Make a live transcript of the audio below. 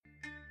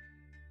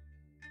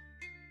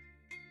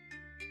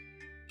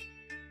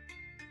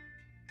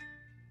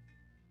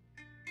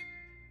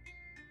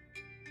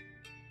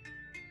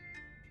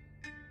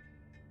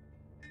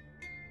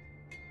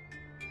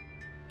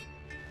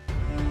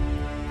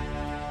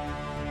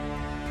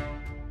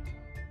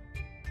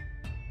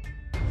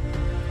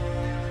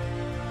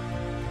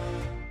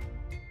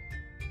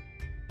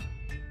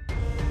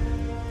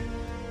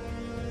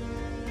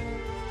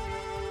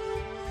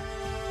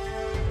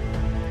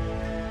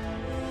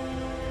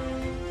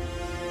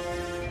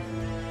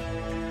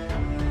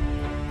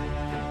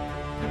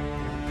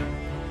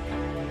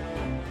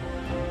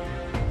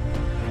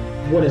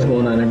What is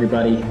going on,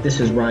 everybody? This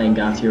is Ryan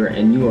Gauthier,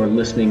 and you are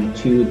listening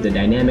to the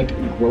Dynamic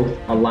Growth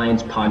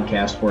Alliance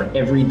podcast, where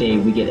every day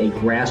we get a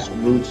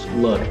grassroots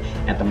look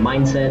at the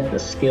mindset, the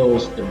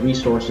skills, the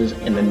resources,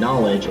 and the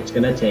knowledge it's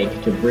going to take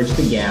to bridge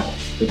the gap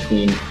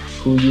between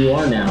who you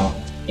are now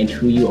and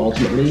who you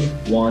ultimately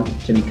want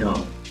to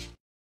become.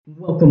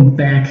 Welcome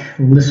back,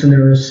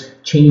 listeners,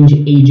 change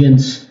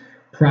agents,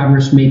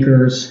 progress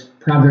makers,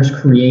 progress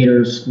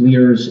creators,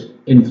 leaders,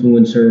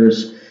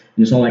 influencers, and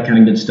just all that kind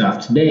of good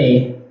stuff.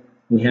 Today,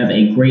 we have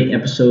a great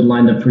episode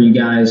lined up for you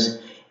guys,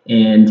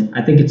 and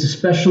I think it's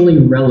especially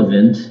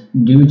relevant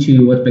due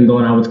to what's been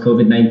going on with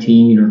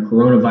COVID-19 or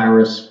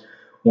coronavirus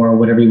or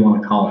whatever you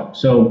want to call it.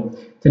 So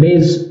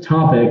today's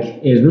topic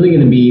is really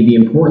going to be the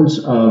importance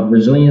of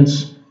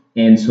resilience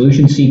and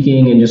solution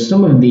seeking and just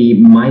some of the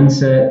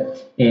mindset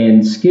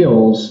and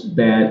skills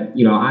that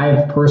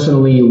I've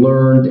personally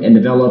learned and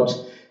developed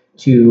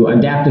to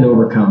adapt and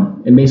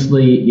overcome. And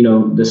basically,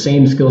 the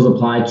same skills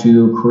apply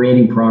to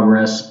creating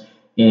progress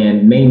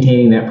and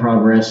maintaining that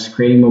progress,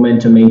 creating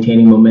momentum,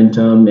 maintaining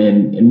momentum.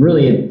 And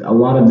really a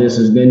lot of this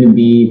is going to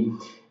be,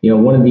 it's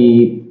going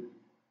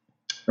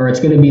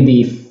to be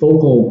the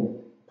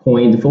focal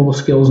point, the focal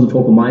skills and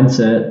focal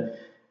mindset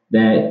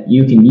that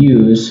you can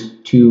use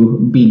to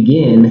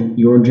begin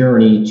your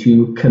journey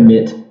to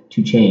commit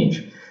to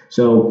change.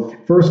 So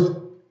first,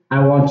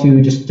 I want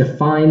to just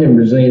define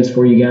resilience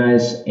for you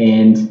guys.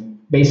 And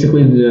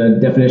basically the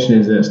definition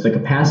is this: the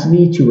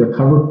capacity to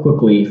recover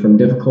quickly from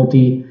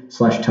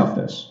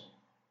difficulty/toughness.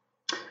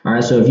 All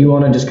right, so if you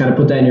want to just kind of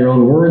put that in your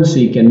own words so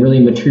you can really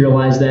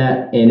materialize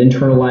that and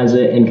internalize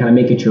it and kind of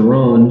make it your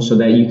own so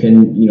that you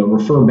can,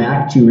 refer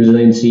back to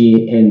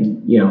resiliency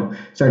and,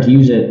 start to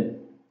use it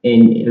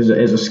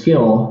as a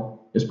skill,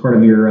 as part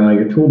of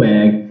your tool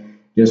bag,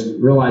 just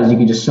realize you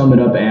can just sum it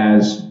up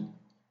as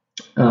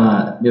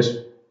just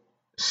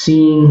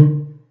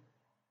seeing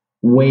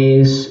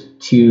ways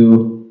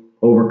to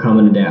overcome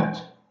and adapt.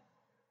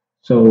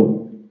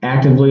 So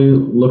actively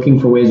looking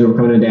for ways to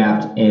overcome and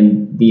adapt,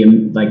 and the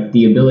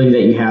ability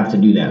that you have to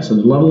do that. So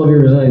the level of your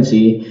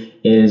resiliency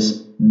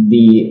is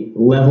the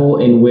level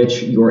in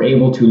which you're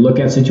able to look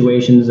at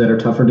situations that are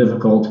tough or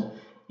difficult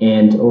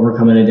and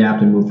overcome and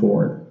adapt and move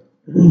forward.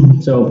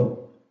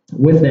 So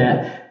with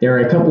that, there are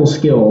a couple of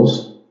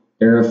skills.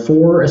 There are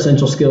 4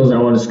 essential skills that I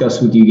want to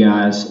discuss with you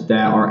guys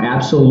that are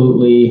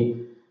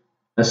absolutely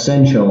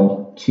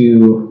essential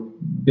to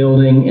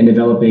building and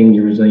developing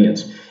your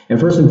resilience. And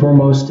first and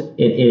foremost,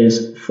 it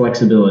is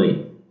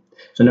flexibility.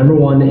 So number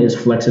 1 is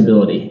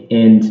flexibility.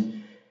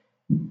 And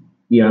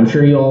I'm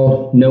sure you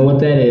all know what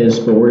that is,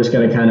 but we're just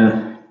going to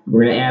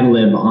ad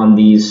lib on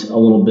these a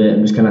little bit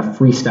and just kind of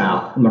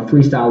freestyle. I'm going to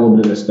freestyle a little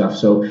bit of this stuff.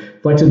 So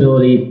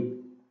flexibility,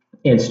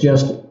 it's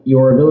just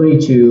your ability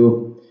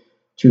to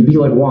be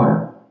like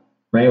water,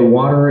 right?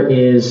 Water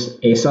is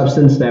a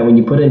substance that when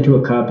you put it into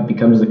a cup, it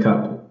becomes the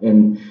cup.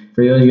 And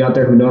for those of you out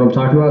there who know what I'm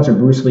talking about, it's a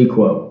Bruce Lee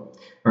quote.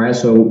 All right,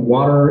 so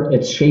water,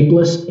 it's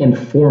shapeless and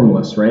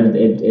formless, right?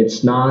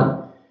 It's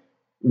not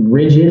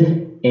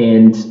rigid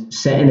and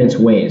set in its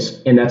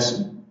ways, and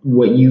that's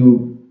what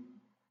you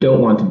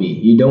don't want to be.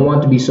 You don't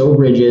want to be so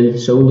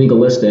rigid, so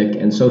legalistic,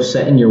 and so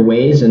set in your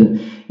ways and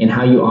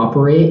how you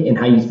operate and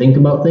how you think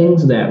about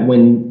things that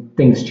when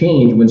things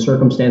change, when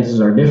circumstances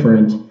are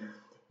different,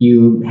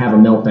 you have a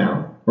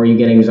meltdown, or you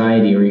get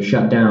anxiety, or you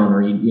shut down,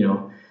 or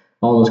you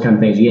all those kind of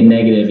things. You get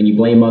negative and you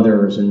blame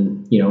others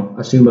and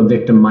assume a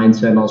victim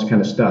mindset and all this kind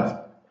of stuff.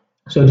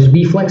 So just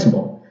be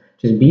flexible.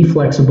 Just be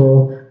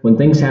flexible when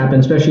things happen,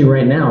 especially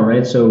right now,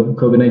 right? So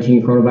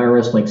COVID-19,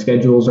 coronavirus, like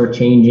schedules are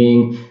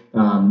changing.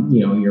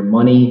 Your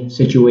money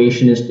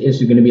situation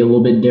is going to be a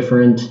little bit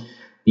different.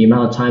 The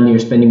amount of time that you're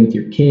spending with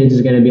your kids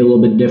is going to be a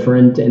little bit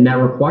different. And that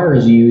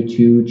requires you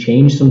to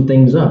change some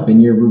things up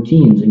in your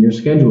routines and your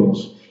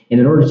schedules.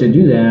 And in order to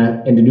do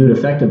that and to do it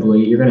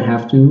effectively, you're going to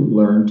have to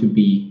learn to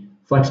be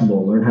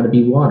flexible, learn how to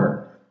be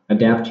water,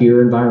 adapt to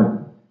your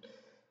environment.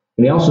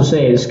 And they also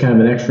say, this is kind of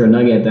an extra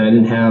nugget that I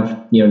didn't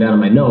have, down in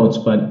my notes,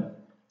 but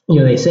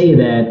they say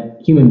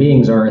that human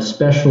beings are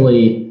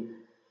especially,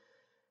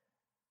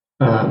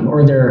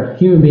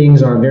 human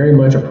beings are very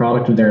much a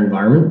product of their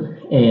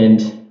environment.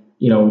 And,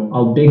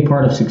 a big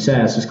part of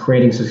success is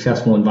creating a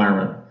successful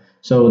environment.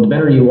 So the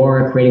better you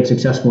are at creating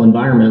successful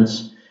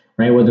environments,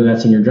 right, whether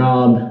that's in your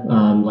job,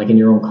 like in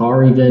your own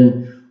car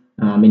even,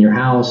 in your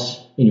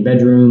house, in your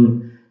bedroom,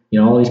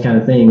 all these kind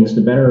of things,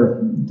 the better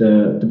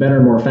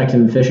and more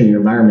effective and efficient your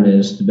environment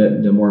is,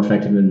 the more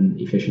effective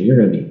and efficient you're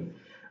going to be.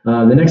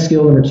 The next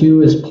skill, number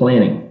 2, is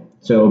planning.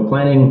 So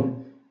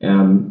planning,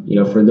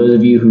 for those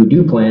of you who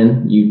do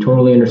plan, you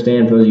totally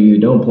understand. For those of you who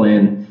don't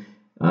plan,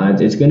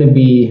 it's going to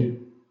be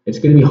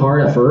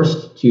hard at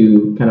first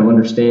to kind of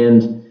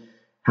understand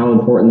how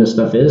important this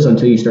stuff is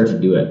until you start to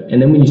do it. And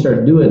then when you start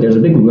to do it, there's a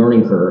big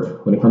learning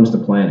curve when it comes to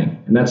planning.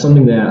 And that's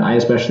something that I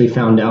especially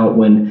found out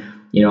when,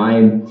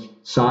 I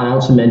sought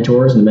out some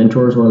mentors, and the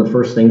mentors, one of the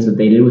first things that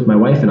they did with my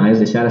wife and I is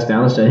they sat us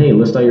down and said, hey,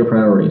 list out your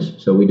priorities.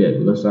 So we did.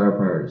 We listed out our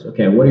priorities.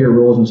 Okay, what are your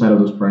roles inside of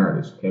those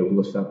priorities? Okay, we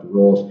listed out the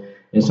roles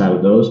inside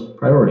of those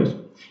priorities.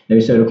 Then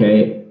we said,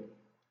 okay,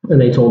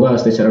 And they told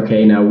us, they said,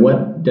 okay, now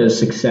what does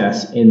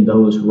success in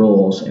those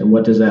roles and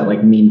what does that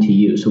like mean to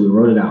you? So we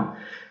wrote it out.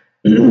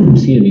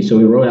 Excuse me. So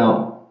we wrote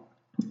out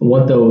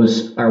what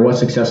those are, what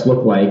success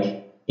looked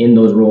like in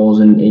those roles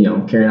and,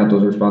 carrying out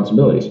those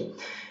responsibilities.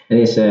 And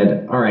they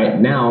said, all right,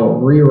 now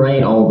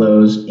rewrite all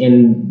those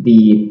in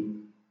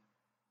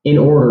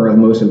order of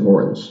most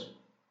importance.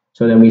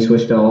 So then we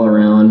switched it all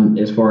around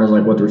as far as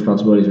like what the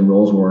responsibilities and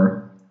roles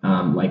were.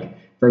 Like,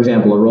 for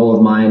example, a role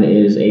of mine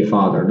is a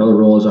father, another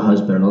role is a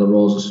husband, another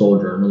role is a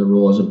soldier, another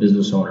role is a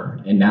business owner,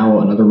 and now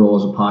another role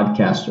is a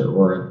podcaster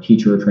or a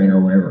teacher or trainer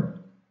or whatever.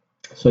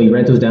 So you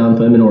write those down,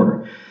 put them in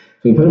order.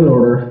 So we put them in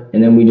order,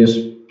 and then we just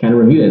kind of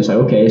review it and say,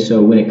 okay,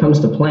 so when it comes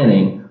to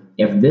planning,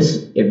 if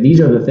these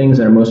are the things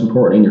that are most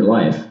important in your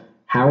life,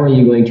 how are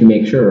you going to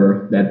make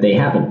sure that they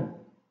happen?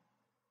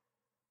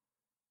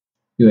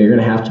 You're going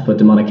to have to put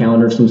them on a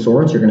calendar of some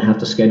sorts. You're going to have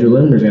to schedule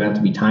them. There's going to have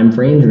to be time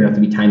frames. There's going to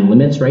have to be time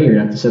limits, right? You're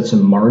going to have to set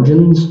some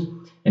margins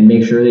and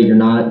make sure that you're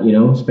not,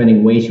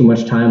 spending way too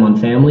much time on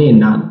family and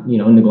not,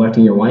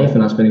 neglecting your wife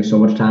and not spending so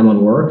much time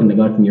on work and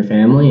neglecting your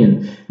family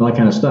and all that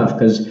kind of stuff.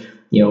 Because,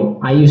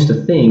 I used to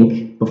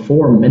think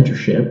before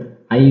mentorship,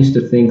 I used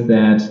to think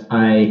that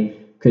I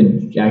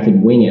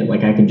could wing it.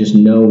 Like I could just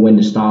know when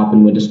to stop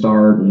and when to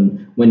start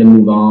and when to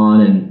move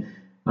on and,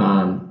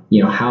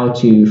 how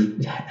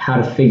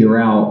to figure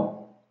out,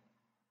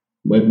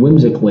 like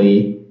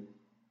whimsically,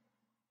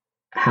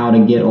 how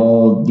to get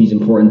all these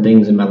important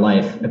things in my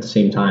life at the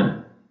same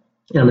time.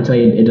 And I'm gonna tell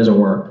you, it doesn't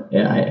work.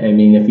 I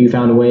mean, if you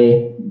found a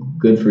way,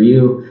 good for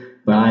you,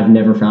 but I've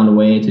never found a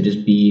way to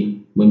just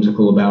be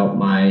whimsical about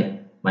my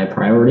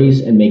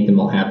priorities and make them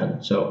all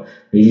happen. So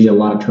there's usually a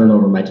lot of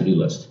turnover on my to-do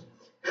list.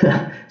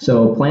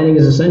 So planning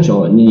is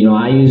essential. And,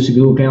 I use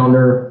Google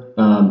Calendar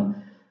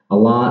a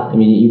lot. I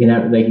mean, you can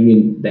have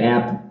the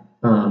app,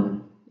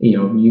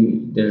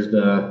 there's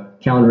the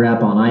calendar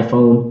app on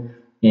iPhone,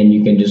 and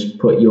you can just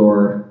put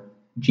your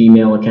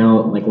Gmail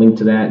account, like link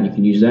to that, and you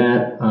can use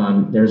that.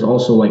 There's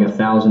also like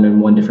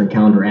 1,001 different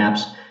calendar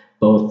apps,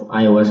 both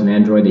iOS and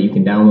Android, that you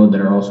can download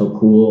that are also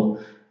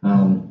cool.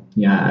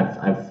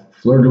 I've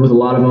flirted with a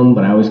lot of them,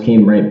 but I always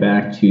came right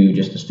back to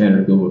just a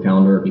standard Google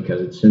Calendar because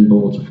it's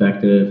simple, it's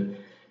effective,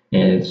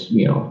 and it's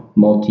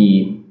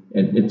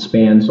it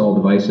spans all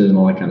devices and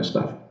all that kind of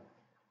stuff.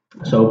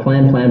 So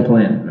plan.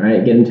 All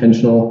right, get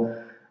intentional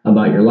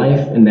about your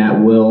life, and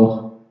that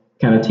will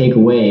kind of take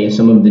away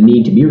some of the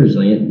need to be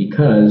resilient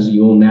because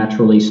you will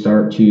naturally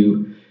start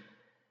to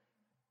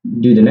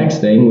do the next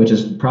thing, which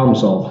is problem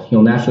solve.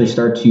 You'll naturally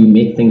start to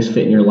make things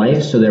fit in your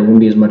life so there won't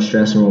be as much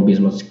stress and won't be as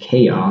much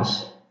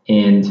chaos.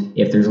 And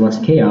if there's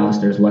less chaos,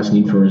 there's less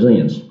need for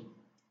resilience,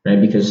 right?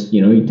 Because,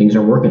 things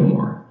are working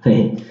more.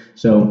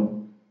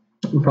 So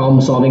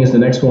problem solving is the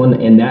next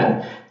one. And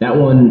that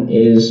one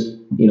is,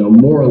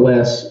 more or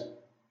less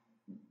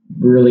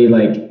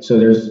really so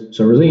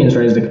resilience,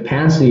 right, is the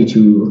capacity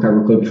to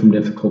recover quickly from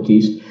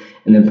difficulties,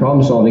 and then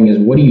problem solving is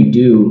what do you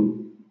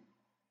do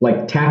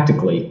like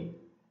tactically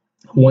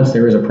once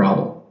there is a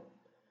problem.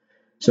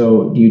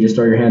 So do you just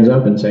throw your hands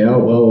up and say, oh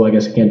well, I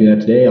guess I can't do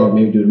that today, I'll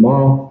maybe do it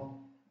tomorrow,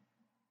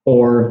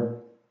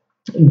 or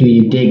do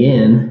you dig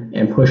in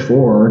and push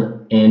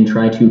forward and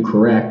try to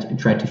correct and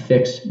try to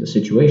fix the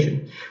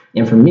situation?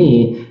 And for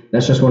me,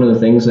 that's just one of the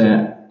things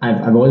that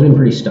I've always been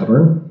pretty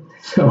stubborn.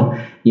 So,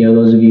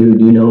 those of you who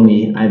do know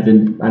me, I've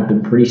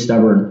been pretty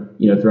stubborn,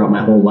 throughout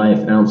my whole life,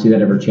 and I don't see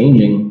that ever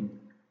changing.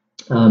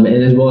 And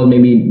as well as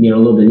maybe, a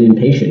little bit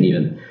impatient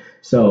even.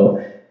 So,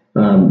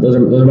 those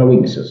are my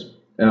weaknesses.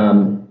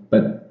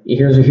 But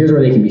here's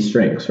where they can be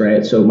strengths,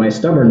 right? So my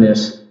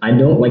stubbornness, I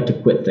don't like to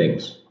quit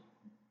things.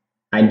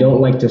 I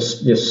don't like to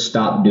just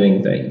stop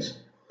doing things.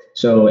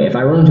 So if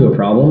I run into a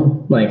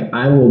problem, like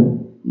I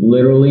will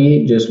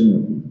literally just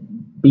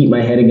beat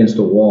my head against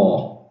a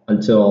wall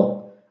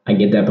until I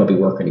get that puppy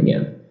working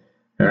again.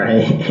 All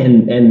right.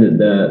 And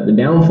the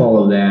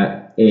downfall of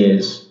that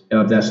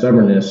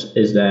stubbornness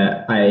is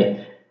that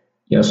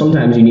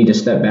sometimes you need to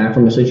step back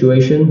from a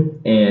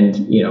situation and,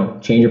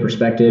 change your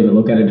perspective and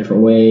look at it a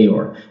different way,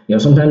 or,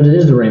 sometimes it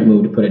is the right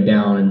move to put it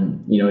down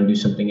and, and do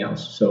something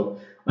else. So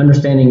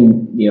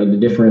understanding, the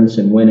difference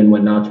and when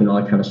not to and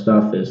all that kind of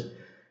stuff is,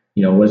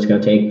 what it's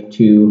going to take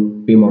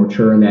to be more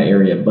mature in that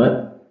area.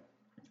 But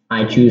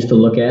I choose to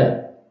look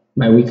at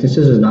my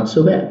weaknesses as not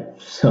so bad.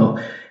 So,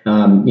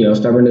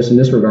 stubbornness in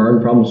this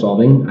regard, problem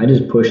solving, I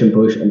just push and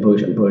push and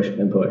push and push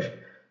and push.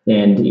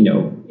 And,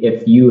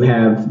 if you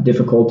have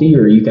difficulty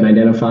or you can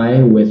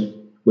identify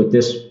with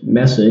this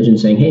message and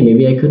saying, hey,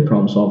 maybe I could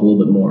problem solve a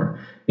little bit more.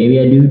 Maybe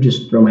I do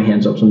just throw my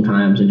hands up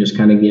sometimes and just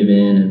kind of give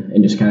in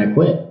and just kind of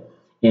quit.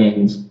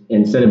 And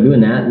instead of doing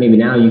that, maybe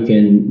now you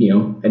can,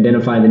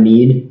 identify the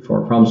need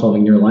for problem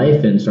solving in your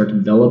life and start to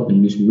develop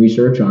and do some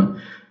research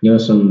on,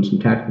 some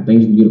tactical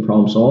things you can do to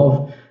problem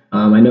solve.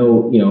 I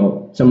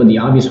know, some of the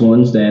obvious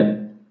ones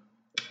that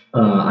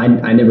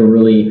I never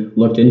really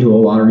looked into a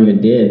lot or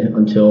even did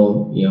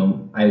until,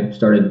 I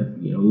started,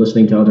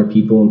 listening to other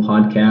people and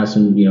podcasts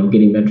and,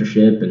 getting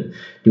mentorship and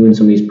doing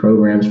some of these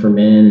programs for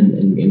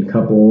men and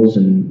couples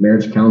and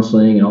marriage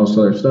counseling and all this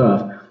other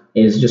stuff.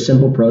 is just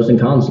simple pros and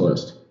cons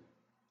list.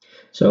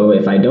 So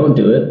if I don't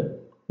do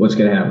it, what's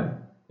going to happen?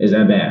 Is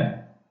that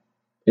bad?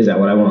 Is that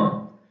what I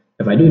want?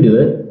 If I do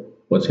it,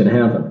 what's going to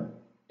happen?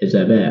 Is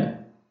that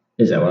bad?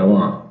 Is that what I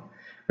want?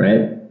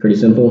 Right? Pretty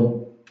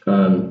simple.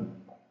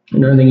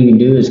 Another thing you can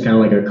do is kind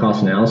of like a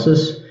cost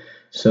analysis.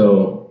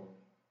 So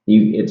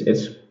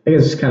it's I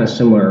guess it's kind of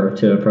similar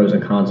to a pros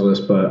and cons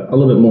list, but a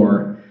little bit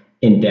more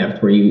in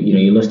depth, where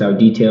you list out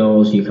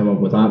details, you come up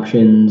with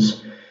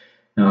options,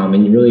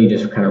 and you really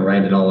just kind of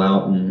write it all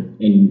out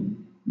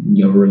and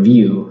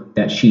review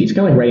that sheet. It's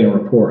kind of like writing a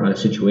report on a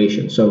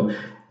situation. So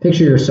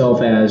picture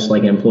yourself as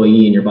like an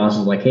employee, and your boss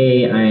is like,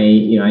 hey,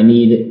 I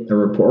need a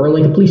report, or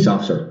like a police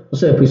officer.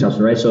 Let's say a police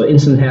officer, right? So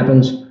incident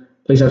happens.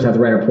 Police officers have to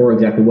write a report,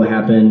 exactly what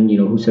happened,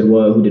 who said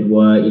what, who did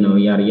what,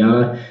 yada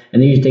yada.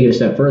 And then you just take it a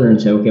step further and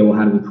say, okay, well,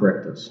 how do we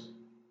correct this?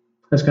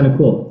 That's kind of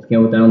cool.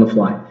 With that on the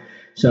fly.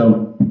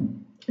 So,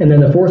 and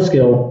then the fourth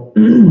skill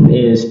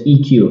is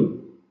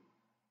EQ.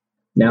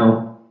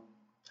 Now,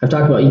 I've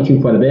talked about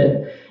EQ quite a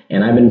bit,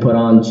 and I've been put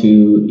on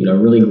to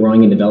really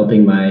growing and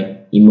developing my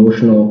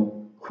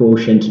emotional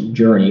quotient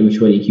journey, which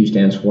is what EQ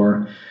stands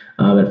for.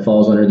 It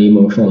falls under the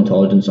emotional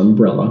intelligence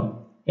umbrella,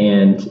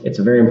 and it's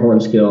a very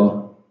important skill.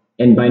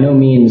 And by no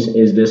means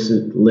is this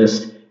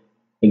list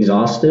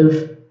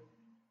exhaustive,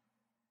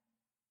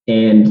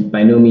 and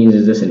by no means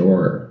is this in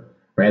order,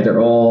 right?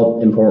 They're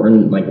all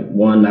important. Like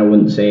one, I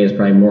wouldn't say is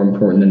probably more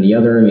important than the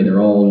other. I mean,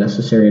 they're all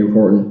necessary and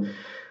important.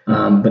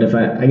 But if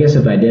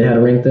I did have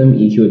to rank them,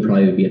 EQ would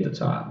probably be at the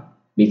top,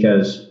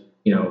 because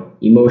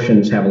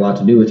emotions have a lot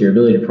to do with your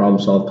ability to problem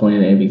solve,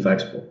 plan, and be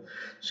flexible.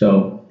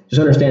 So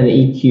just understand that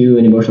EQ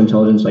and emotional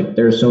intelligence, like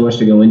there's so much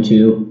to go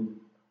into.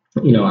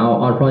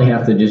 I'll probably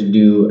have to just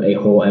do a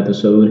whole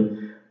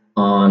episode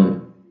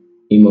on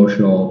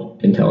emotional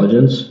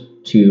intelligence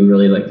to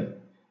really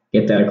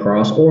get that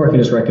across, or I can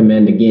just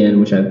recommend again,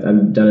 which I've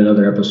done in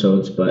other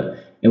episodes,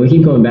 and we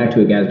keep going back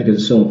to it, guys, because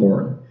it's so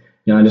important.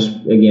 I just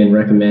again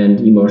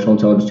recommend Emotional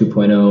Intelligence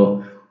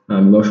 2.0,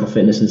 Emotional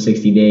Fitness in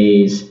 60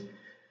 Days,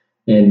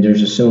 and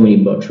there's just so many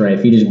books, right?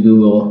 If you just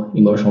Google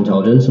emotional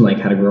intelligence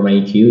and how to grow my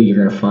EQ,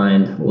 you're gonna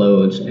find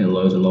loads and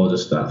loads and loads of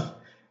stuff.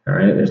 All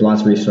right, there's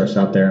lots of resources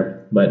out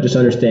there, but just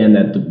understand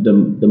that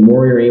the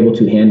more you're able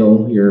to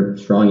handle your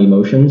strong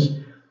emotions,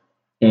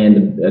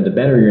 and the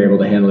better you're able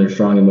to handle your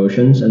strong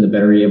emotions, and the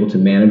better you're able to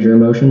manage your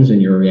emotions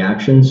and your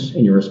reactions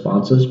and your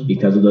responses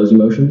because of those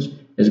emotions,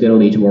 is going to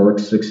lead to more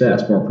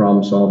success, more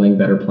problem solving,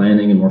 better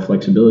planning, and more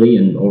flexibility,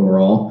 and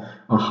overall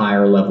a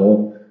higher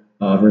level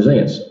of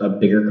resilience, a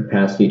bigger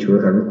capacity to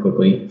recover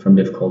quickly from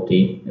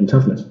difficulty and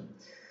toughness.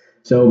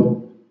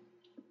 So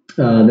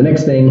the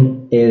next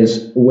thing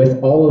is,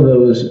 with all of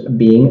those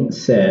being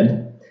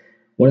said,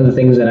 one of the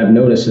things that I've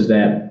noticed is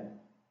that,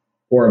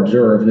 or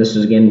observed, this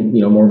is again,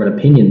 more of an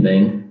opinion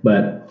thing,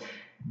 but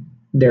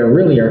there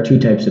really are two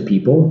types of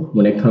people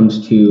when it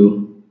comes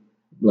to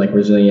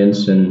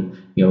resilience and,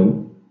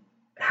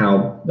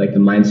 how the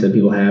mindset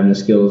people have and the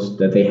skills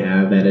that they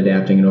have at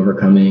adapting and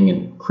overcoming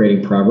and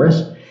creating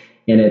progress.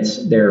 And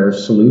there are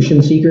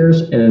solution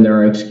seekers, and then there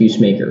are excuse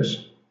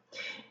makers.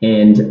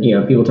 And,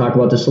 people talk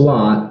about this a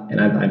lot,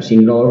 and I've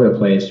seen it all over the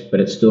place, but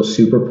it's still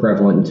super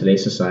prevalent in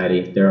today's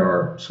society. There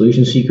are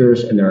solution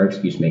seekers and there are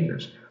excuse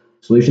makers.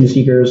 Solution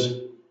seekers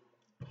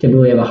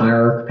typically have a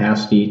higher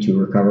capacity to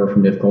recover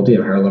from difficulty,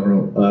 a higher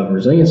level of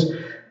resilience.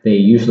 They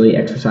usually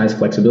exercise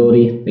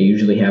flexibility. They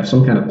usually have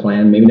some kind of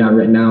plan, maybe not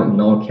written out and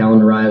all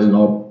calendarized and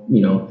all,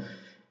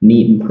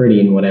 neat and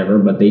pretty and whatever,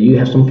 but they do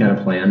have some kind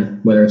of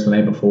plan, whether it's the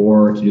night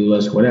before, to-do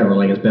list,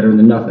 whatever. It's better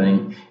than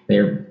nothing. They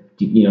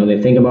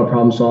think about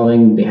problem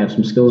solving, they have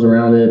some skills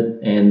around it,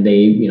 and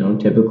they,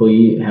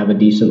 typically have a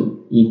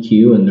decent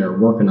EQ, and they're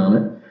working on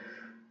it.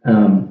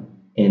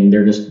 And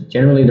they're just,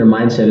 generally their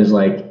mindset is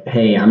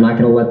hey, I'm not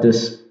going to let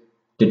this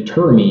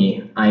deter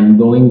me. I'm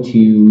going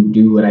to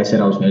do what I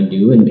said I was going to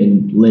do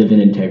and live in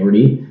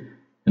integrity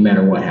no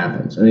matter what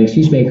happens. And the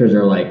excuse makers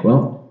are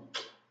well,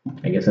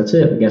 I guess that's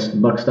it. I guess the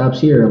buck stops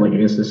here. I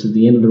guess this is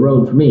the end of the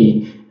road for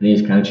me. And they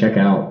just kind of check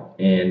out,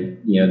 and,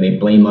 they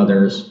blame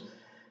others,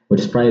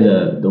 which is probably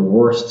the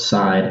worst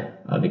side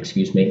of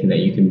excuse making that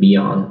you can be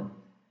on,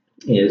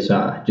 is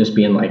just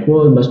being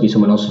well, it must be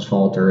someone else's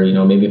fault, or,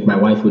 maybe if my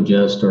wife would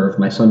just, or if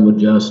my son would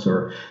just,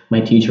 or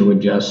my teacher would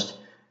just,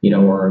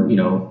 or,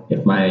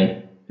 if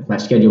my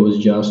schedule was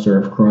just,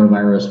 or if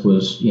coronavirus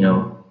was,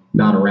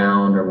 not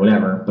around or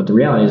whatever. But the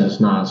reality is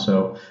it's not.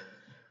 So,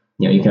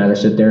 you can either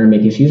sit there and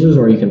make excuses,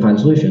 or you can find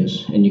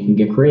solutions, and you can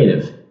get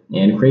creative.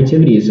 And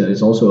creativity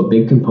is also a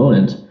big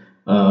component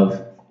of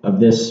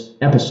this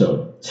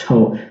episode.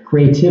 So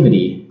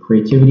creativity.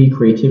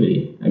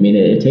 I mean,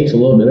 it takes a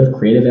little bit of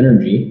creative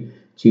energy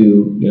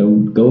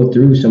to, go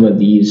through some of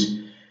these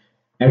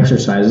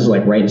exercises,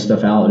 like writing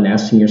stuff out and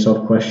asking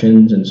yourself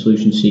questions and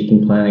solution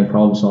seeking, planning,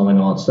 problem solving,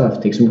 all that stuff.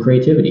 It takes some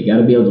creativity. You got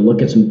to be able to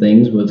look at some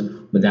things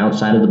with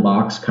outside of the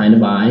box kind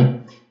of eye,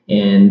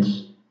 and,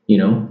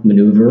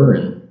 maneuver,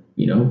 and,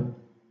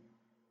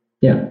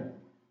 yeah.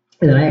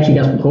 And then I actually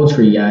got some quotes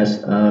for you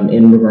guys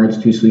in regards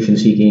to solution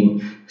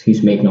seeking,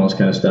 excuse making, all this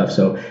kind of stuff.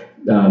 So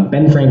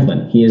Ben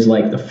Franklin. He is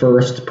like the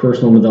first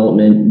personal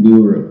development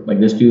guru. Like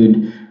this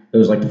dude, it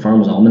was like the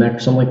Farmer's Almanac or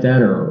something like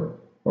that, or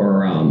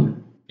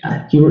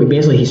yeah,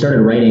 he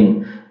started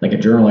writing like a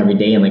journal every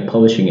day and like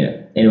publishing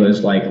it, and it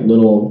was like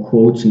little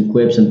quotes and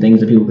quips and things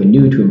that people can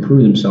do to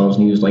improve themselves.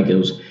 And he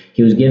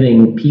was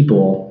giving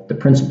people the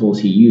principles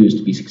he used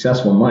to be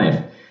successful in life.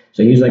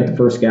 So he was like the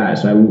first guy.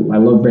 So I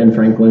love Ben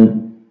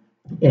Franklin,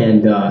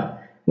 and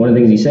one of the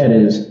things he said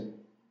is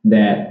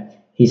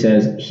that he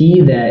says,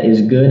 "He that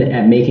is good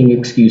at making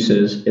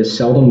excuses is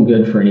seldom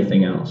good for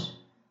anything else."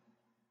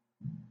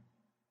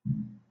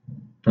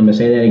 I'm going to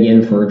say that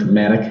again for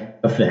dramatic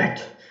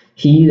effect.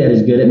 He that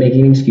is good at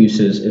making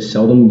excuses is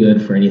seldom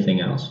good for anything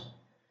else.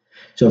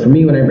 So for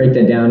me, when I break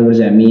that down, what does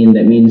that mean?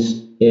 That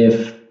means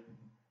if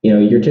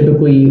you're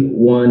typically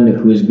one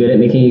who is good at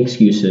making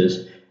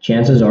excuses,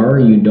 chances are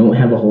you don't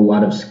have a whole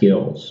lot of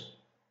skills,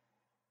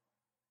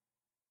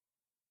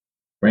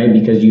 right?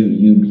 Because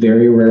you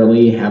very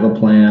rarely have a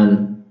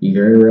plan. You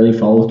very rarely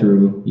follow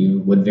through. You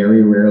would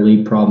very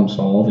rarely problem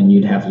solve, and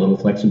you'd have little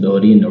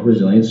flexibility and no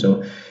resilience.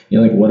 So,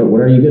 like what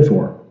are you good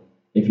for?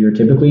 If you're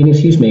typically an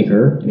excuse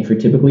maker, and if you're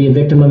typically a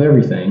victim of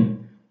everything,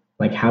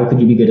 like how could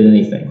you be good at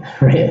anything,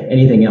 right?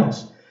 Anything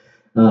else?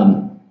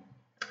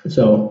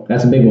 So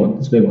that's a big one.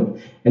 That's a big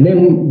one. And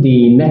then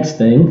the next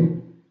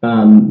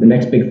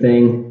big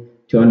thing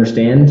to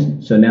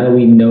understand. So now that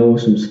we know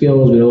some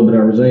skills, we know a little bit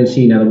about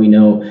resiliency. Now that we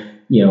know,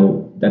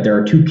 that there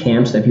are two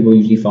camps that people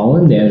usually fall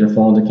in. They either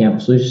fall into the camp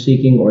of solution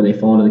seeking or they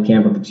fall into the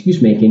camp of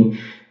excuse making.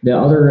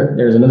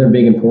 There's another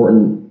big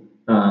important,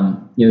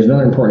 there's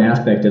another important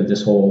aspect of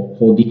this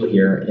whole deal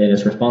here, and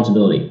it's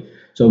responsibility.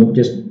 So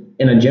just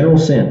in a general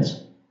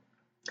sense,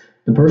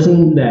 the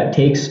person that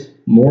takes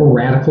more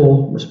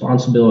radical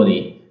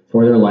responsibility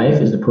for their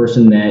life is the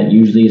person that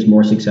usually is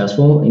more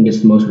successful and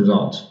gets the most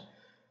results,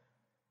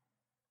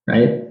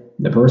 right?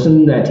 The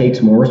person that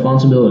takes more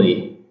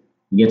responsibility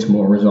gets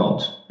more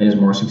results and is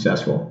more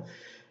successful.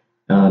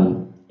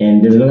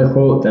 And there's another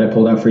quote that I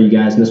pulled out for you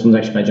guys, and this one's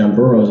actually by John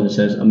Burroughs, and it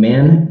says, "A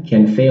man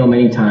can fail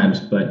many times,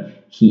 but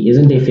he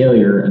isn't a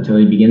failure until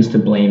he begins to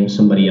blame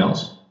somebody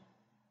else."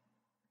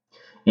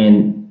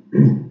 And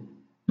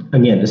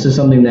again, this is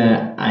something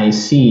that I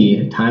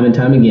see time and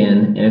time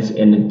again,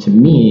 and to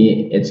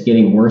me, it's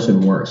getting worse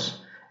and worse,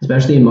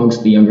 especially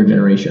amongst the younger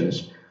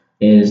generations.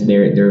 Is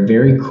they're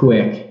very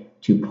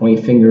quick to point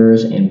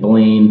fingers and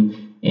blame,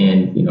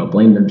 and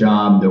blame their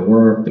job, their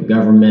work, the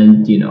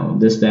government,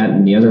 this, that,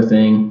 and the other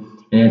thing.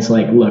 And it's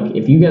like, look,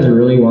 if you guys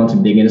really want to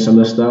dig into some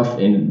of this stuff,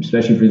 and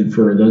especially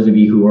for those of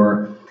you who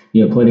are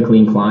politically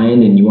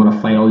inclined and you want to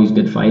fight all these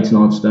good fights and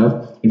all that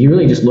stuff, if you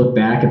really just look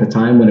back at the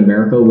time when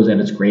America was at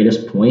its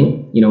greatest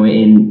point,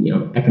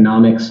 in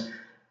economics,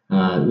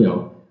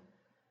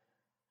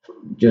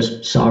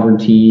 just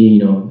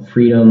sovereignty,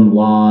 freedom,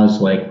 laws,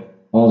 like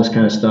all this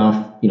kind of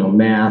stuff,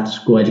 math,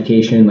 school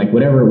education, like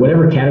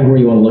whatever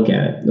category you want to look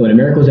at it. When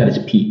America was at its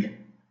peak,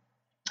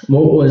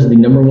 what was the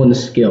number one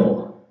skill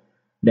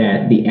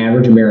that the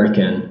average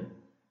American,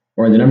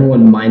 or the number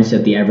one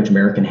mindset the average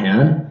American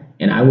had?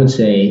 And I would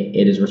say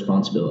it is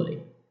responsibility.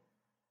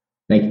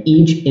 Like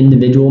each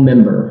individual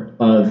member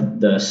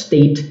of the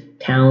state,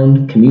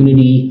 town,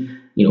 community,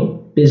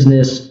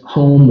 business,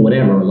 home,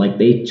 whatever, like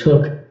they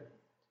took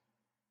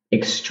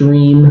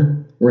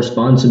extreme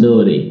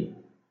responsibility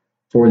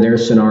for their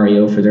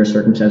scenario, for their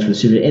circumstance, for the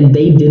situation, and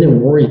they didn't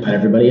worry about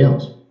everybody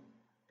else.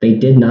 They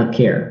did not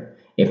care.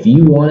 If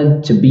you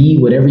wanted to be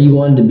whatever you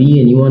wanted to be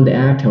and you wanted to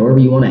act however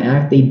you want to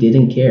act, they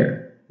didn't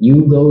care.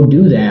 You go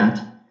do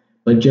that,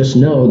 but just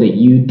know that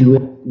you do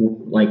it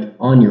like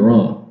on your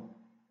own.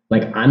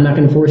 Like I'm not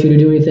going to force you to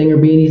do anything or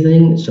be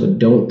anything, so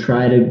don't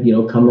try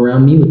to come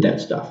around me with that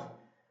stuff.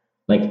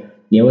 Like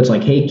it's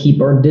like, hey,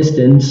 keep our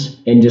distance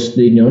and just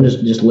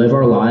just live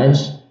our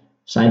lives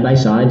side by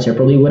side,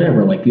 separately,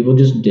 whatever. Like people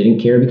just didn't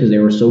care because they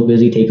were so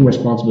busy taking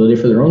responsibility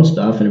for their own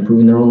stuff and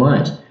improving their own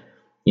lives.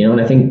 And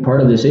I think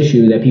part of this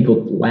issue that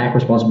people lack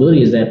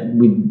responsibility is that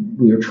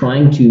we are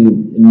trying to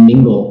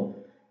mingle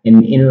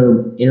and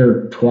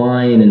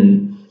intertwine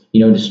and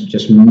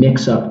just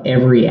mix up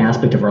every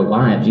aspect of our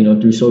lives,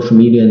 through social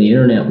media and the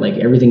internet. Like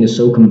everything is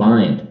so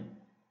combined.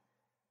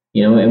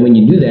 And when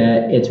you do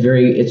that, it's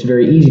very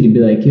easy to be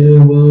like,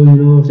 yeah,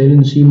 well, if they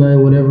didn't see my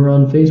whatever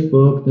on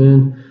Facebook,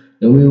 then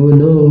we would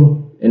know.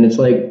 And it's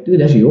like,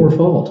 dude, that's your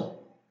fault.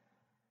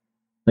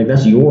 Like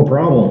that's your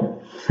problem.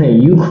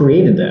 You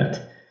created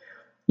that.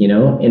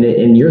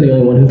 And you're the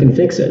only one who can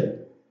fix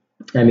it.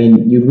 I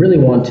mean, you really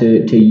want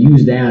to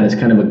use that as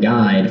kind of a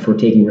guide for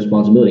taking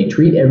responsibility.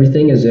 Treat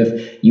everything as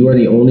if you are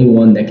the only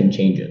one that can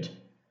change it,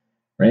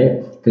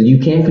 right? Because you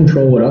can't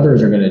control what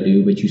others are going to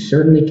do, but you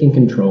certainly can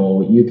control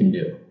what you can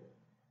do.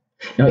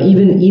 Now,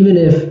 even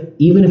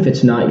if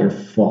it's not your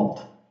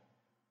fault,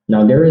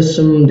 now there is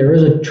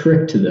a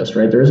trick to this,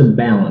 right? There is a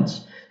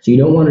balance. So you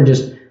don't want to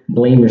just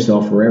blame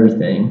yourself for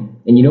everything,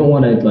 and you don't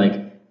want to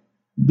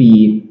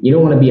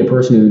be a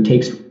person who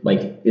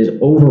is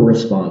over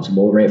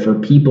responsible, right, for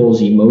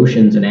people's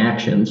emotions and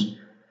actions,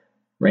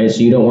 right? So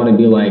you don't want to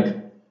be like,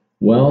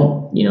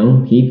 well,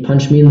 he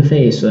punched me in the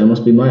face, so that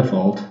must be my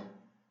fault.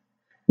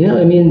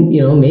 I mean,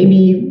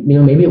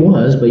 maybe it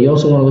was, but you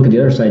also want to look at the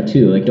other side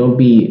too. Like, don't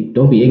be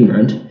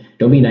ignorant,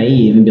 don't be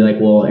naive, and be like,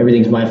 well,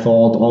 everything's my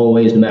fault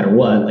always, no matter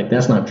what. Like,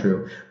 that's not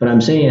true. But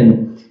I'm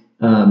saying,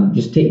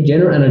 just take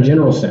in a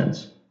general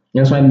sense.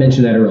 That's why I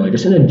mentioned that earlier.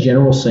 Just in a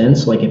general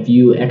sense, like if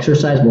you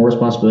exercise more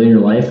responsibility in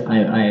your life,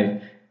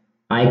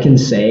 I can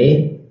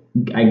say,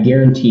 I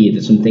guarantee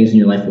that some things in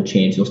your life will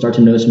change. You'll start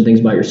to notice some things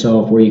about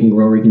yourself where you can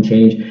grow, where you can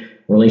change.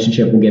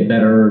 Relationship will get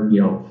better.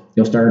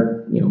 You'll start,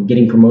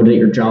 getting promoted at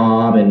your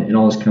job and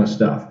all this kind of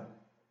stuff.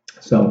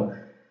 So,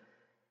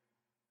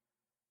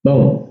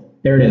 boom,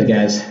 there it is,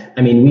 guys.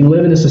 I mean, we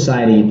live in a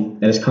society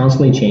that is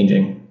constantly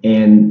changing,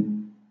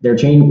 and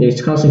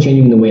it's constantly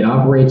changing the way it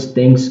operates,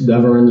 thinks,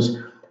 governs,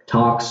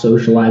 talks,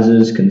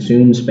 socializes,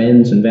 consumes,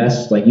 spends,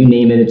 invests, like you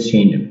name it, it's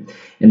changing.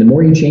 And the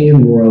more you change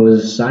and grow as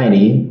a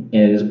society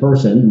and as a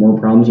person, the more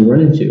problems you run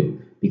into.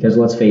 Because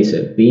let's face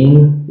it,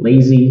 being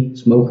lazy,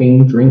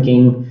 smoking,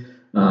 drinking,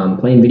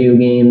 playing video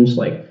games,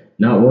 like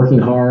not working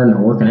hard, not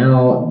working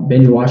out,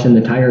 binge watching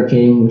The Tiger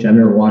King, which I've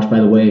never watched, by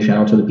the way. Shout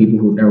out to the people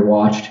who've never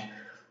watched.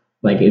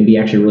 Like, it'd be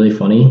actually really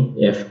funny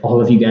if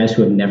all of you guys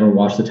who have never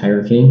watched The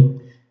Tiger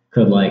King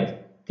could like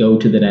go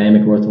to the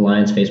Dynamic Growth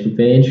Alliance Facebook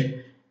page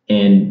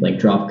and like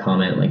drop a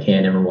comment like, hey,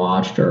 I never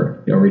watched,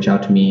 or reach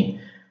out to me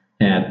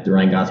at the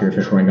Ryan Gothard,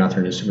 official Ryan Gothard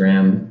on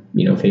Instagram,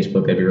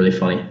 Facebook. That'd be really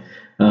funny.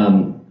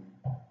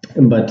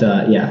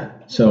 Yeah,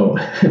 so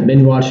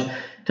binge watch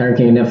Tiger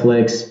King on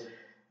Netflix.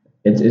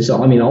 It's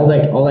I mean, all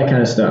that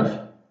kind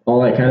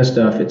of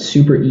stuff. It's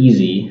super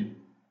easy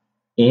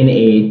in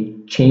a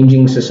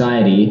changing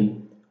society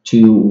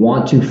to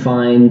want to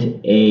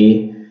find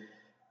a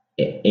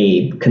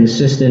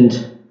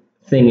consistent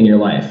thing in your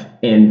life.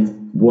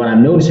 And what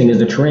I'm noticing is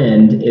the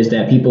trend is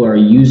that people are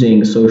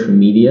using social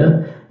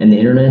media and the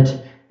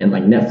internet and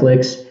like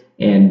Netflix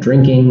and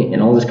drinking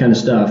and all this kind of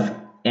stuff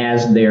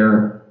as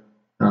their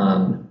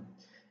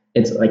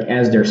it's like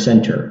as their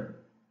center,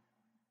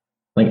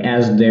 like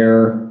as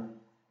their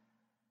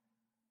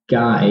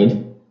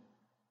guide.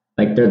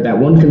 Like that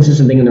one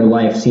consistent thing in their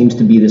life seems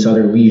to be this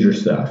other leisure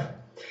stuff.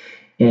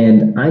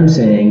 And I'm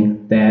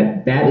saying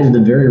that is the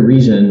very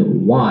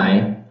reason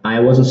why I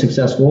wasn't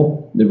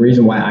successful, the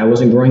reason why I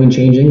wasn't growing and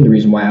changing, the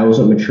reason why I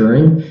wasn't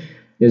maturing,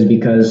 is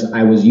because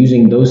I was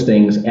using those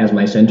things as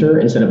my center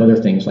instead of other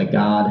things like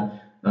God,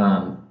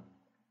 my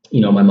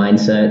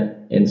mindset,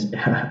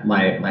 and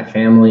my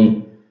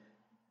family,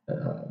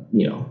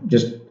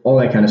 just all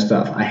that kind of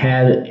stuff. I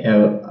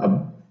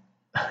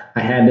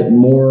was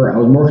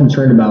more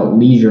concerned about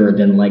leisure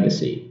than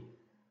legacy.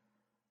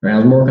 Right? I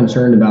was more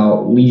concerned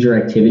about leisure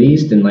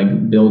activities than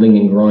like building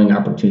and growing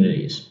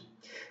opportunities.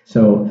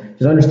 So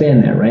just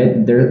understand that,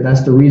 right?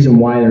 That's the reason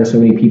why there are so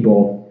many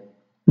people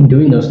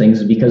doing those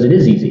things, is because it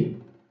is easy.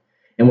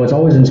 And what's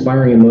always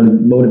inspiring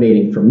and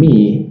motivating for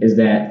me is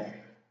that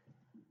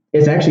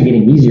it's actually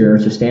getting easier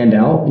to stand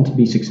out and to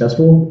be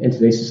successful in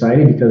today's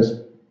society, because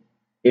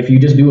if you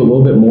just do a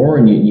little bit more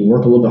and you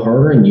work a little bit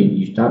harder and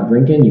you stop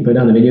drinking, you put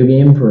down the video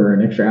game for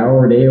an extra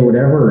hour a day or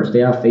whatever, or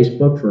stay off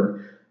Facebook for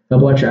a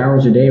couple extra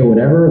hours a day or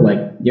whatever, like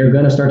you're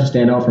going to start to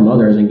stand out from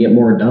others and get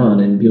more done.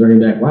 And people are going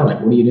to be like, wow, like,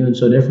 what are you doing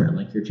so different?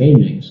 Like, you're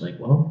changing. It's like,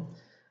 well,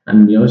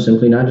 I'm,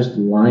 simply not just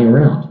lying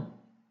around.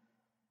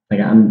 Like,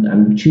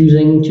 I'm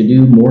choosing to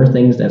do more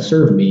things that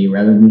serve me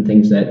rather than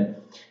things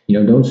that,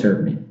 don't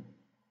serve me.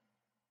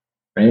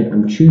 Right?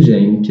 I'm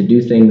choosing to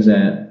do things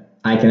that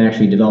I can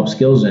actually develop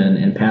skills in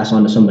and pass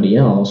on to somebody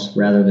else,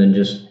 rather than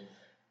just,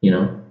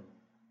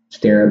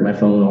 stare at my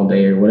phone all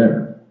day or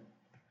whatever.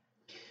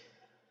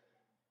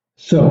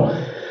 So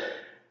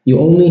you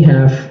only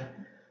have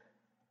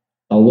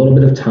a little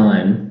bit of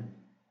time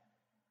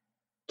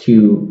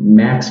to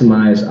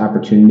maximize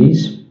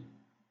opportunities.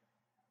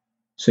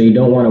 So you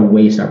don't want to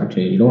waste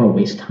opportunity. You don't want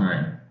to waste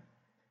time,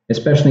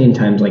 especially in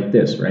times like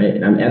this, right?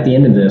 And at the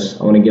end of this,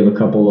 I want to give a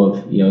couple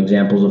of,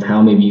 examples of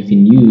how maybe you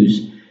can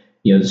use,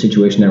 the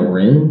situation that we're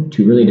in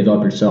to really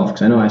develop yourself.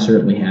 Because I know I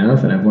certainly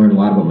have, and I've learned a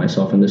lot about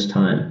myself in this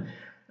time.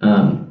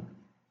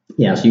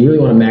 So you really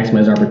want to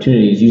maximize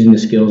opportunities using the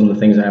skills and the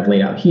things that I've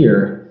laid out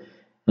here,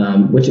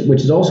 which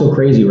is also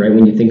crazy, right?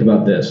 When you think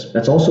about this,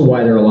 that's also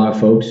why there are a lot of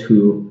folks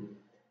who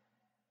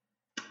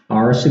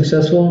are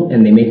successful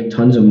and they make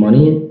tons of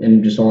money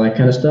and just all that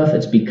kind of stuff.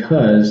 It's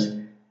because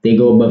they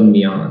go above and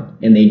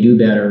beyond and they do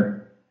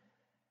better,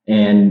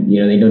 and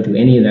they don't do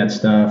any of that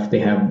stuff. They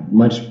have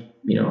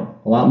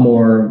a lot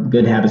more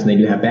good habits than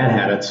they do have bad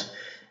habits.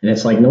 And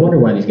it's like, no wonder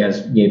why these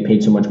guys get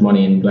paid so much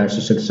money and are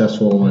so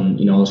successful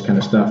and all this kind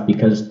of stuff,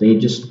 because they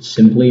just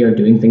simply are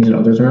doing things that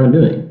others are not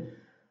doing.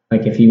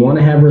 Like, if you want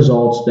to have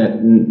results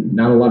that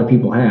not a lot of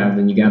people have,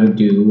 then you got to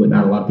do what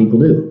not a lot of people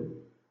do.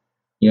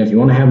 If you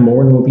want to have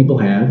more than what people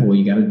have, well,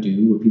 you got to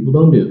do what people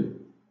don't do.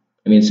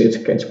 I mean, it's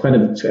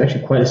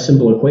actually quite a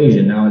simple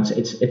equation. Now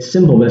it's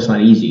simple, but it's not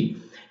easy.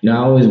 I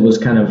always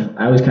kind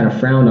of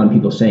frowned on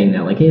people saying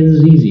that, like, hey, this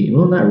is easy.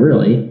 Well, not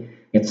really.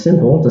 It's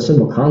simple. It's a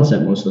simple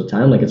concept most of the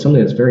time. Like, it's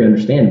something that's very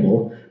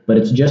understandable, but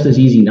it's just as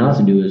easy not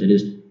to do as it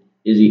is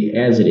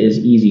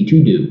easy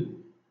to do.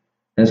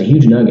 That's a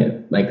huge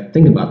nugget. Like,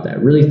 think about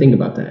that. Really think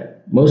about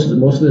that. most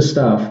of this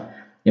stuff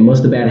and most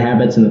of the bad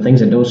habits and the things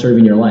that don't serve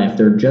in your life,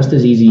 they're just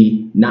as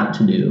easy not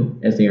to do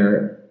as they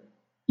are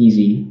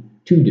easy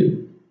to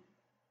do.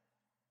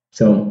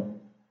 So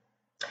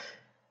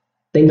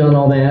think on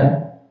all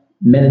that,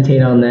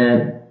 meditate on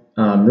that,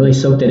 really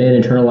soak that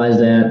in, internalize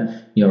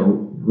that,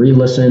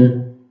 re-listen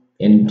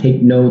and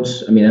take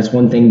notes. I mean, that's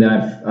one thing that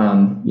I've,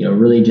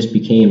 really just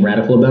became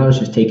radical about, is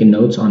just taking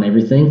notes on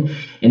everything,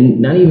 and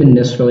not even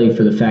necessarily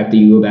for the fact that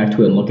you go back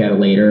to it and look at it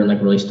later and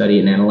like really study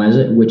it and analyze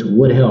it, which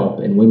would help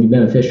and would be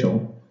beneficial.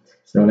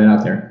 Just throwing that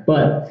out there,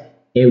 but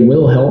it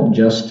will help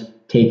just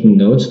taking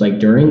notes like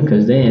during,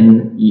 because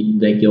then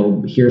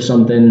you'll hear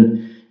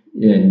something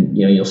and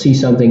you'll see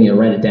something, you'll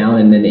write it down,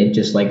 and then it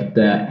just like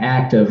the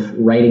act of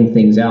writing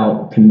things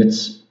out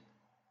commits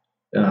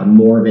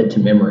more of it to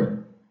memory.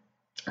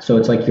 So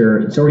it's like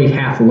it's already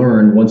half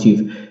learned once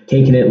you've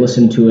taken it,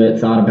 listened to it,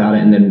 thought about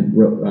it, and then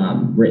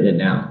written it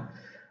down.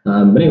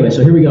 But anyway,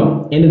 so here we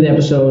go. End of the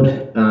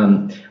episode.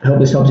 I hope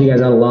this helps you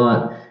guys out a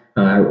lot.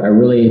 I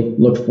really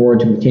look forward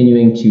to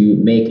continuing to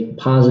make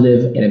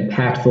positive and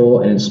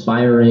impactful and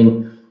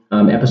inspiring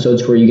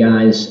episodes for you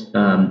guys.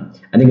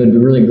 I think it would be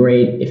really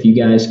great if you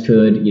guys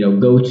could,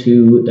 go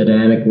to the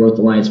Dynamic Growth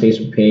Alliance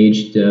Facebook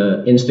page,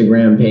 the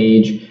Instagram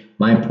page,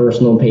 my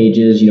personal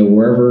pages,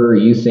 wherever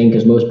you think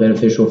is most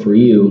beneficial for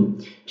you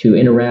to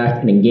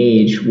interact and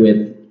engage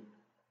with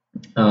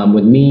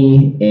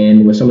me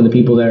and with some of the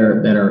people that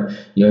are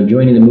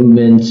joining the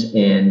movement,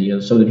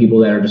 and some of the people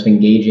that are just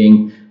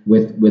engaging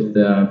with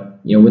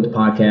the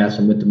podcast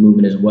and with the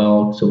movement as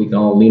well, so we can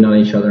all lean on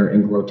each other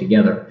and grow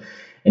together.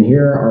 And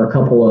here are a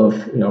couple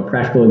of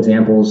practical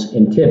examples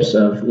and tips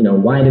of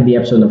why I did the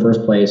episode in the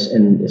first place,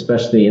 and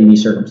especially in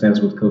these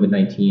circumstances with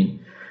COVID-19.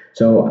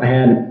 So I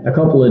had a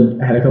couple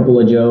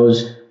of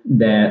Joes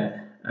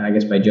that, I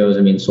guess by Joes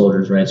I mean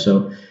soldiers, right?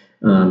 So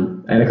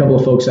I had a couple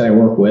of folks that I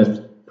work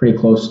with pretty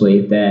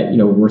closely that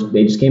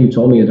they just came and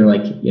told me, they're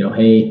like,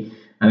 hey,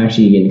 I'm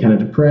actually getting kind of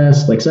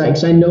depressed, like,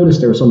 cause I noticed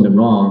there was something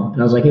wrong,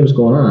 and I was like, hey, what's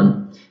going on?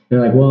 And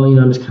they're like, well,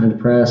 I'm just kind of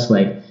depressed,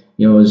 like,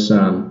 it was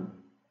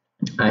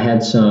I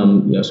had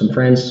some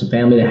friends, some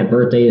family that had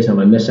birthdays, and I'm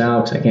gonna miss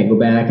out because I can't go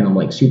back, and I'm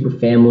like super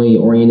family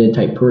oriented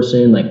type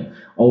person, like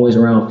always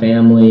around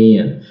family,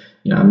 and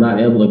I'm not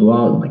able to go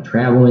out and like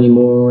travel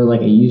anymore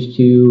like I used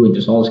to, and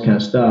just all this kind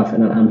of stuff.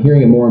 And I'm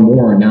hearing it more and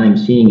more, and now I'm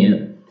seeing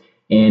it.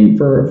 And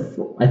for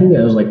I think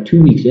that was like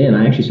 2 weeks in,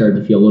 I actually started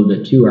to feel a little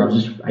bit too, where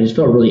I just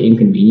felt really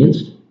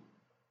inconvenienced,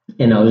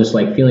 and I was just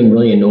like feeling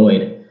really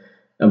annoyed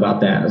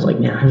about that. I was like,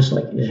 man, I just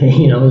like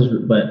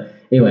but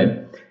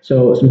anyway,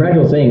 so some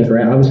practical things,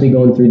 right? Obviously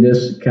going through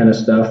this kind of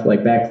stuff,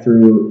 like back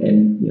through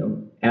and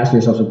asking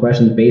yourself some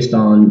questions based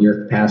on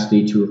your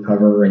capacity to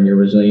recover and your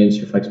resilience,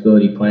 your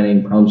flexibility,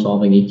 planning, problem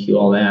solving, EQ,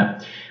 all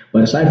that.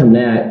 But aside from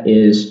that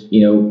is,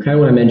 kind of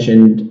what I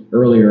mentioned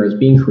earlier, is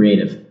being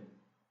creative.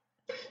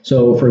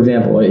 So for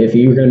example, if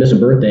you're going to miss a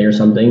birthday or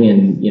something,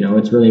 and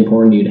it's really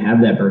important to you to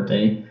have that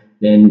birthday,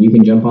 then you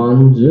can jump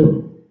on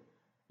Zoom.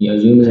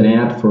 Zoom is an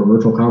app for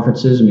virtual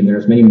conferences. I mean,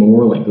 there's many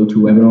more, like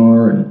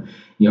GoToWebinar and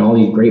all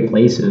these great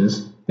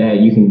places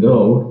that you can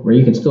go where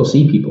you can still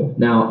see people.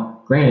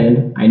 Now,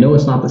 granted, I know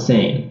it's not the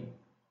same,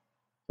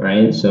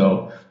 right?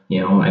 So,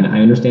 I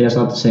understand it's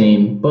not the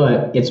same,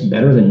 but it's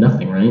better than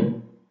nothing, right?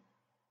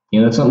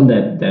 That's something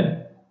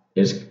that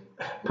is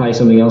probably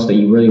something else that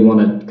you really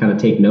want to kind of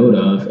take note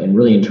of and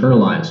really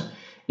internalize,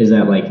 is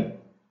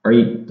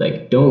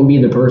that don't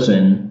be the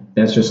person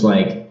that's just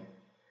like,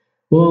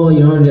 well,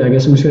 I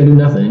guess I'm just going to do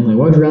nothing. Like,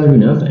 why would you rather do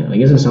nothing? Like,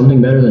 isn't something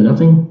better than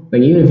nothing?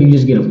 Like, even if you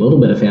just get a little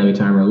bit of family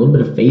time or a little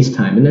bit of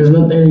FaceTime, and there's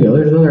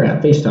another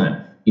app,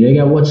 FaceTime. You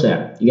got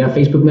WhatsApp, you got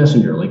Facebook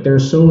Messenger. Like, there are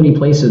so many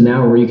places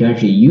now where you can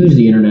actually use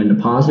the internet in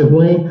a positive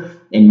way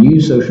and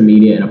use social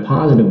media in a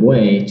positive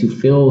way to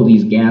fill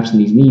these gaps and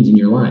these needs in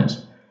your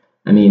lives.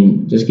 I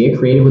mean, just get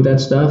creative with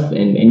that stuff,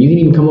 and you can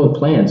even come up with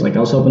plans. Like,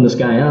 I was helping this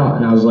guy out,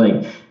 and I was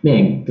like,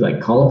 man,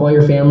 like, call up all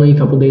your family a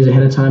couple days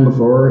ahead of time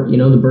before,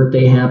 the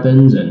birthday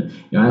happens, and,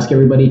 ask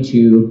everybody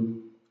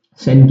to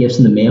send gifts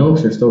in the mail,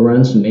 because they're still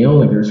running some mail.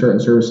 Like, there are certain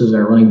services that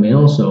are running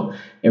mail, so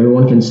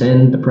everyone can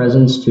send the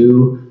presents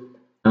to,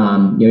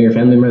 your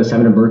family member that's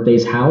having a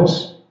birthday's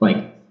house,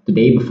 like the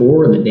day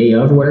before or the day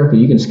of or whatever,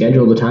 because you can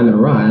schedule the time it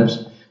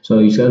arrives. So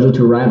you schedule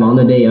to arrive on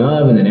the day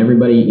of, and then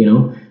everybody,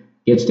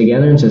 gets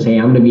together and says, hey,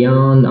 I'm going to be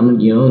on,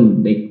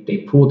 and they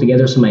pull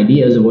together some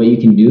ideas of what you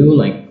can do,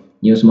 like,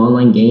 some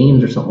online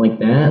games or something like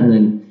that. And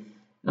then,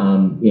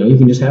 you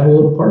can just have a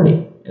little party,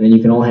 and then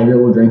you can all have your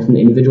little drinks and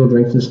individual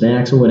drinks and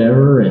snacks or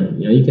whatever.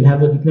 And, you can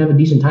have a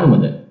decent time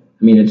with it.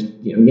 I mean, it's,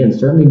 again,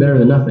 certainly better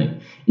than nothing.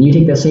 And you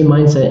take that same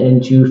mindset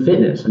into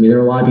fitness. I mean, there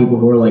are a lot of people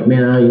who are like,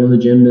 man, the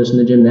gym this and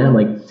the gym that.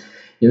 Like,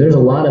 there's a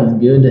lot of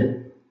good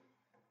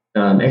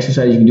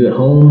exercise you can do at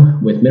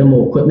home with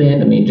minimal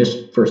equipment. I mean,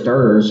 just for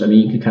starters,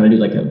 you could kind of do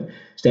like a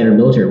standard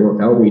military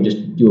workout where you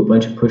just do a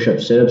bunch of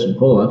push-ups, sit-ups, and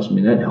pull-ups. I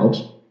mean, that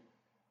helps.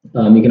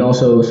 You can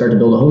also start to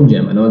build a home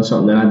gym. I know it's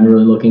something that I've been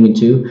really looking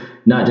into,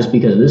 not just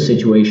because of this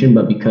situation,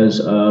 but because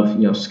of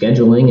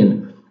scheduling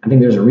and I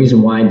think there's a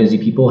reason why busy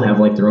people have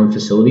like their own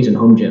facilities and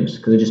home gyms,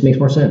 because it just makes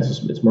more sense.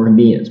 It's more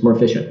convenient. It's more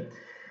efficient.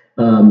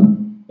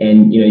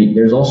 And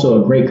there's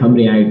also a great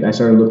company I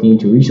started looking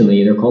into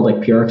recently. They're called like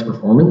PRX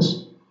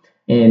Performance,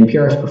 and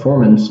PRX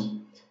Performance,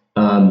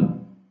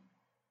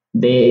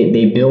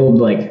 they build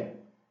like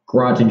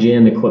garage to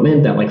gym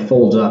equipment that like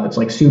folds up. It's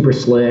like super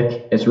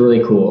slick. It's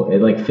really cool.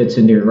 It like fits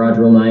into your garage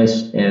real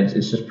nice, and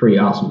it's just pretty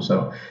awesome.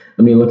 So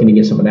I'm looking to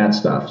get some of that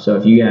stuff. So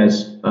if you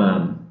guys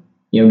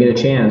get a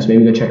chance,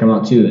 maybe go check them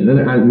out too. And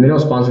then they don't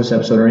sponsor this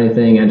episode or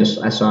anything. I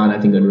saw it.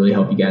 I think it would really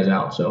help you guys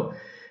out. So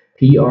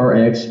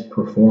PRX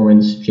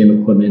Performance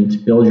Gym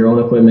Equipment. Build your own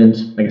equipment.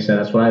 Like I said,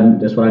 that's what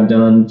I've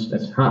done.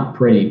 That's not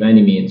pretty by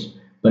any means,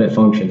 but it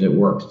functions. It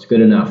works. It's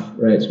good enough,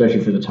 right?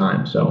 Especially for the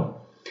time.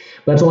 So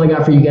that's all I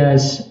got for you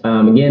guys.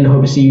 Again,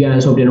 hope to see you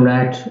guys. Hope to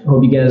interact.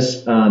 Hope you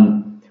guys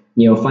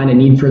find a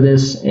need for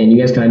this, and you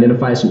guys can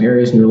identify some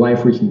areas in your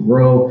life where you can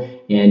grow,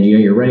 and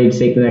you're ready to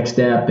take the next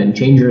step and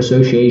change your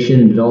association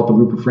and develop a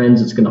group of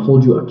friends that's going to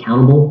hold you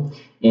accountable,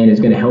 and it's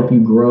going to help you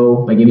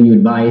grow by giving you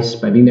advice,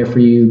 by being there for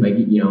you, by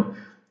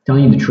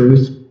telling you the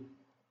truth,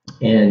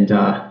 and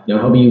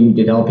helping you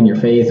develop in your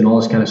faith and all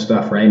this kind of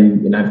stuff, right?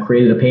 And I've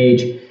created a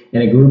page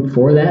and a group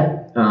for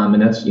that,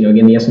 and that's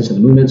again the essence of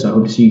the movement. So I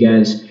hope to see you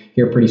guys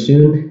here pretty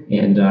soon,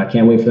 and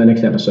can't wait for the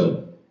next episode.